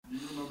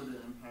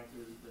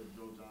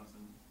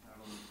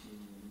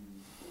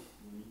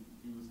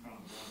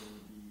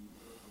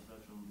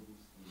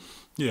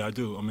Yeah, I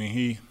do. I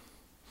mean,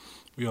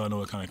 we all know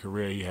what kind of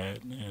career he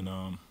had,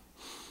 and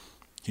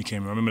he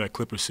came. I remember that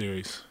Clipper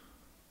series.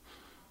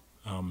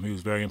 He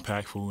was very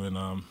impactful,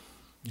 and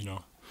you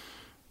know,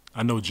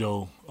 I know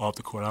Joe off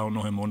the court. I don't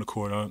know him on the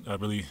court. I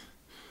really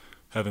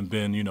haven't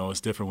been.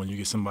 It's different when you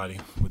get somebody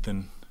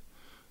within,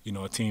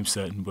 a team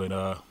setting. But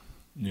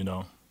you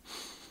know,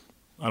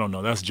 I don't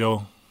know. That's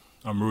Joe.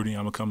 I'm Rudy.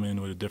 I'm gonna come in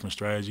with a different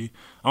strategy.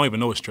 I don't even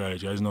know a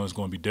strategy. I just know it's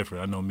gonna be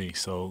different. I know me.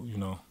 So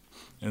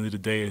end of the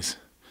day is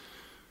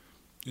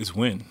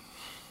win.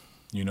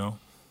 You know.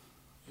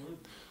 What did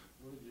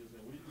you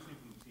see from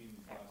the team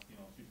these last, two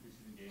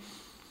preseason games?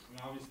 I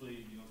mean,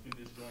 obviously, it's been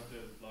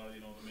disrupted. A lot of, the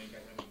main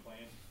guys haven't been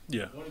playing.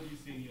 Yeah. What have you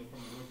seen, from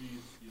the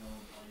rookies?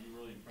 Are you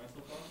really impressed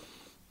so far?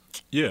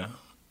 Yeah.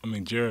 I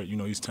mean, Jared.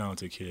 He's a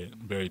talented kid,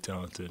 very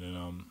talented,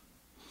 and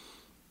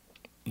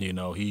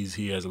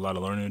he has a lot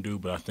of learning to do.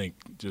 But I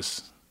think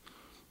just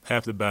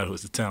half the battle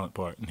is the talent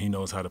part, and he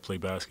knows how to play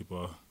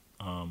basketball.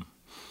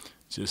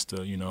 Just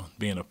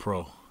being a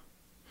pro.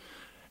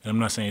 And I'm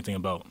not saying anything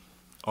about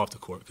off the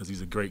court because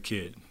he's a great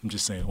kid. I'm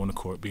just saying on the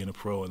court, being a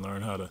pro and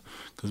learn how to,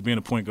 because being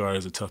a point guard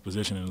is a tough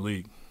position in the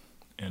league,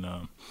 and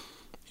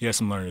he has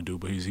some learning to do,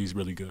 but he's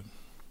really good.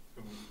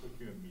 So when we spoke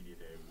to you in media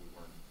day, we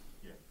weren't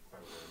yet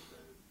quite aware of the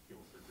heel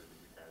surgery that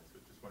you had. So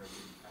just wondering if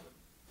you can kind of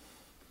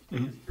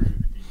take us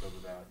through the details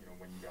about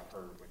when you got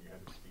hurt, when you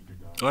had the procedure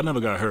done. I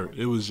never got hurt.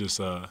 It was just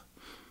to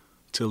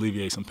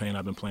alleviate some pain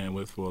I've been playing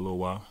with for a little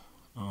while.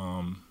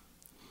 I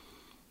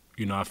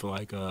feel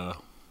like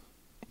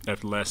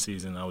after last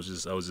season, I was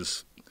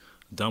just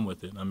done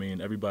with it. I mean,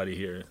 everybody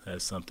here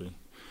has something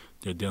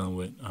they're dealing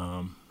with.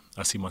 I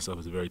see myself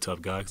as a very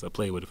tough guy because I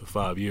played with it for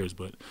 5 years.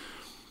 But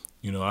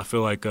I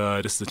feel like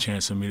this is a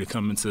chance for me to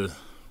come into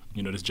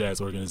this Jazz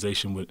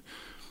organization with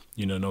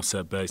no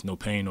setbacks, no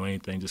pain or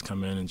anything. Just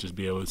come in and just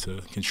be able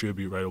to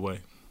contribute right away.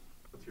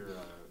 What's your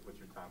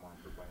timeline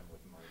for playing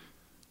with him?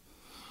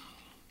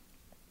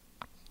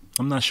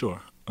 I'm not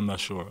sure.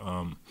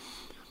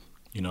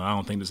 I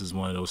don't think this is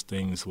one of those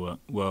things where,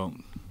 well,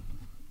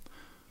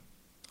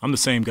 I'm the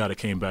same guy that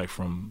came back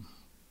from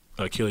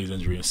Achilles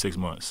injury in 6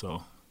 months.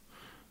 So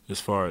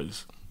as far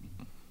as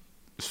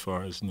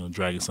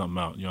dragging something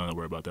out, you don't have to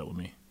worry about that with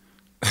me.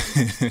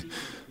 Choosing the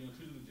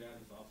Jazz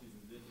this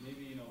offseason, did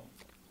maybe,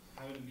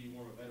 having to be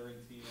more of a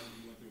veteran team after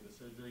you went through the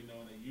surgery,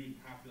 knowing that you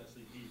have to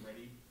actually be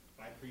ready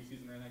by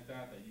preseason or anything like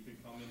that you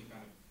could come in and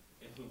kind of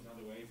influence in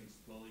other ways and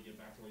slowly get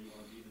back to where you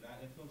want to be? Did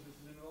that influence your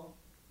decision at all?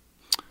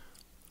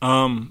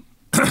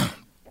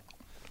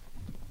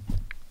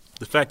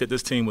 The fact that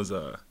this team was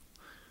the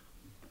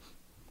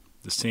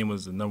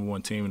number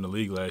one team in the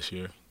league last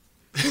year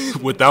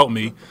without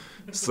me,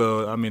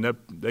 so I mean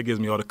that gives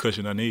me all the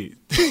cushion I need.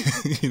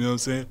 You know what I'm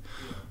saying?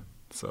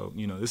 So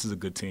this is a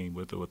good team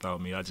with or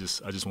without me. I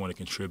just want to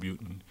contribute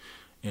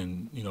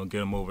and get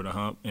them over the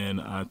hump.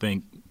 And I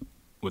think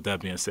with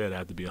that being said, I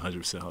have to be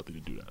 100% healthy to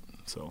do that.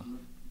 So. I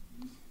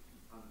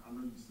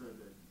know you said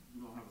that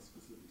you don't have a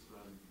specific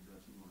strategy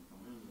that you want to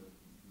come in with.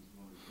 You just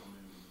want to come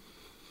in and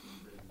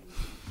basically.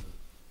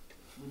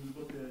 When you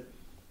look at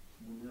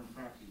when you're in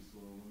practice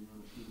or when you're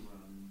in a shoot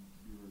around,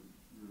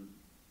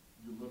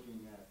 you're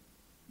looking at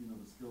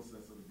the skill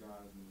sets of the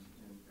guys and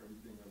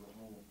everything as a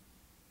whole.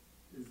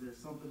 Is there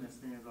something that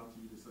stands out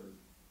to you that says,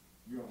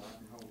 "Yo, I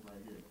can help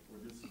right here," or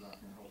 "This is I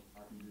can help.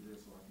 I can do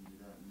this or I can do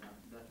that," and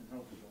that can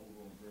help with the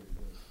overall very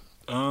good.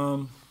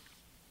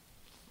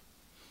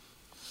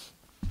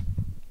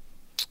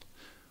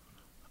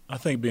 I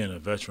think being a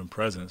veteran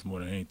presence more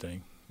than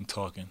anything and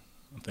talking.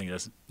 I think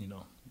that's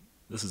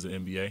this is the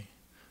NBA.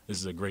 This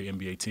is a great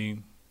NBA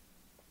team.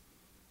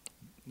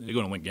 They're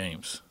going to win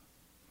games.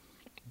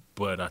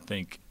 But I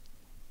think,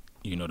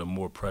 the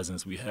more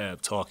presence we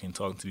have, talking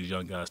to these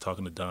young guys,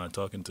 talking to Don,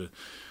 talking to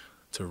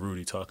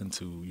Rudy, talking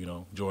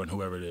to, Jordan,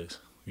 whoever it is,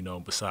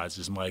 besides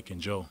just Mike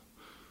and Joe.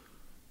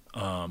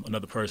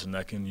 Another person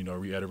that can,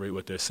 reiterate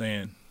what they're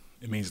saying,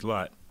 it means a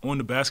lot. On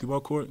the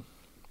basketball court,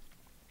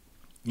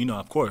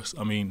 of course,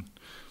 I mean,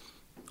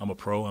 I'm a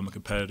pro, I'm a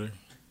competitor.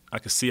 I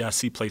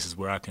see places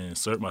where I can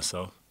insert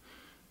myself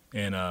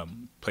and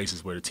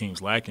places where the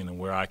team's lacking and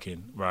where I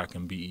can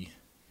be,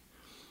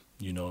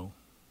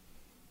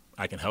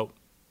 I can help.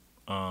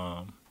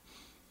 But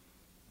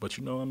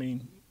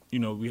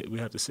we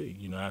have to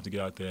see. I have to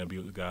get out there and be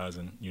with the guys,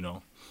 and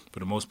for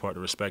the most part, the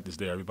respect is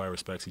there. Everybody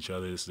respects each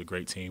other. This is a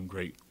great team,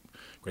 great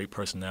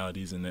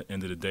personalities, and at the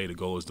end of the day, the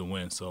goal is to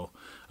win. So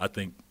I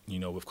think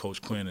with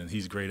Coach Quinn, and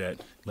he's great at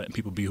letting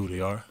people be who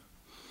they are,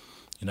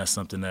 and that's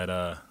something that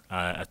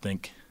I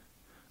think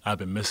I've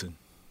been missing,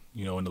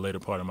 in the later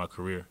part of my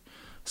career.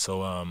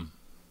 So I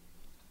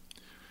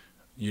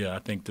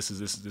think this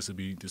would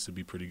be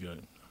pretty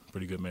good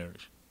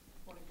marriage.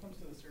 When it comes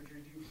to the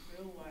surgery, do you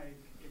feel like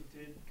it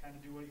did kind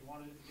of do what you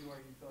wanted it to do, or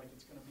you feel like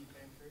it's going to be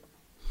pain-free?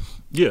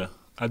 Yeah,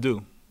 I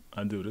do.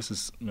 This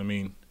is,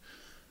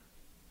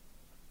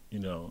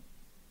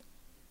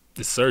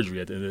 it's surgery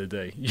at the end of the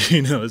day.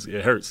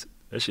 It hurts.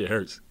 That shit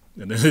hurts.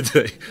 At the end of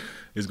the day,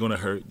 it's going to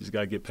hurt. You just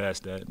got to get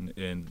past that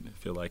and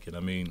feel like it.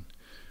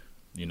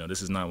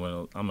 This is not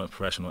I'm a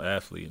professional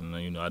athlete,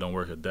 and I don't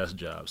work a desk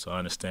job, so I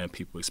understand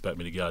people expect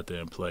me to get out there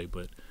and play,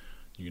 but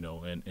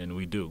and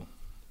we do,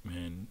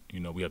 and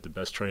we have the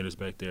best trainers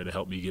back there to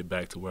help me get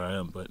back to where I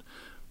am, but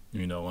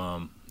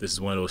this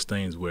is one of those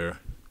things where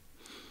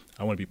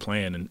I want to be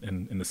playing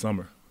in the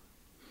summer.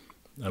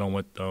 I don't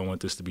want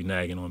this to be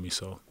nagging on me,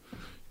 so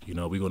we're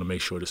going to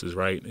make sure this is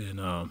right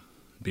and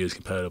be as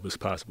competitive as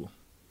possible.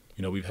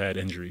 We've had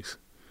injuries,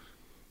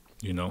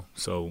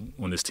 so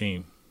on this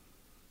team,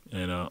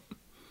 and I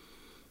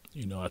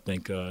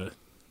think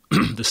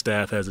the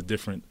staff has a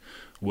different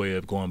way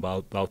of going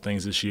about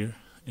things this year,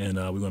 and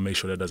we're going to make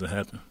sure that doesn't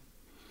happen.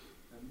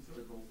 And you set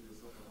a goal for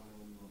yourself for how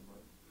long you want to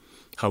play?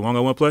 How long I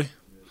want to play?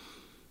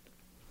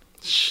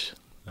 Yeah.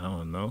 I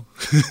don't know.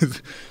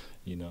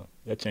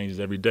 That changes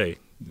every day.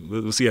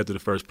 We'll see after the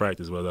first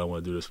practice whether I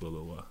want to do this for a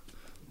little while.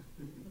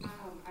 I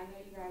know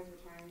you guys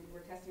were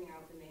testing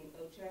out the name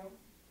Ocho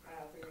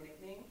for your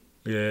nickname.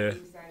 Yeah.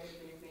 You decided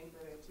the nickname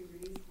for the two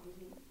Rudy's on the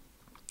team?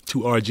 Two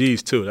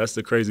RGs too. That's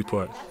the crazy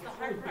part. That's the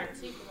hard part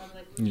too, because I'm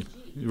like, Rudy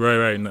G.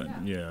 Right. No,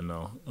 yeah,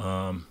 no.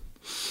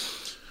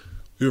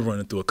 We were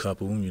running through a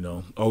couple.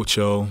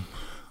 Ocho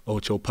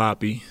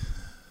Poppy,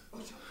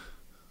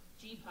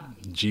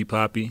 G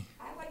Poppy,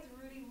 I liked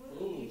Rudy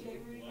Woo, DJ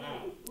Rudy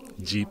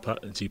Woo. G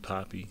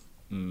Poppy.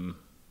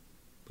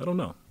 I don't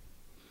know.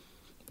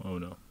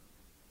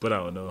 But I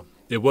don't know.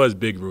 It was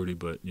Big Rudy,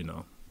 but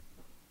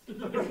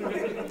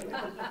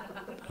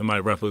I might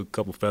ruffle a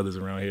couple feathers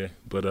around here,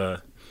 but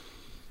I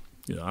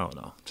don't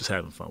know. Just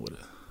having fun with it.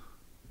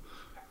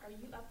 Are you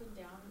up and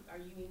down? Are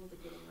you able to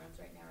get in runs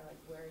right now, or like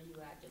where are you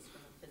at just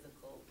from a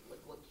physical?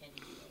 Like what can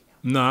you do right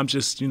now? No, I'm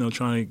just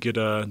trying to get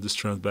the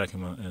strength back in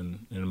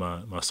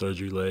my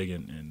surgery leg,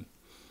 and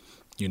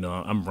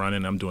I'm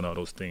running, I'm doing all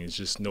those things.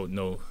 Just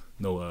no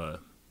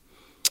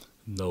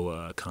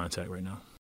contact right now.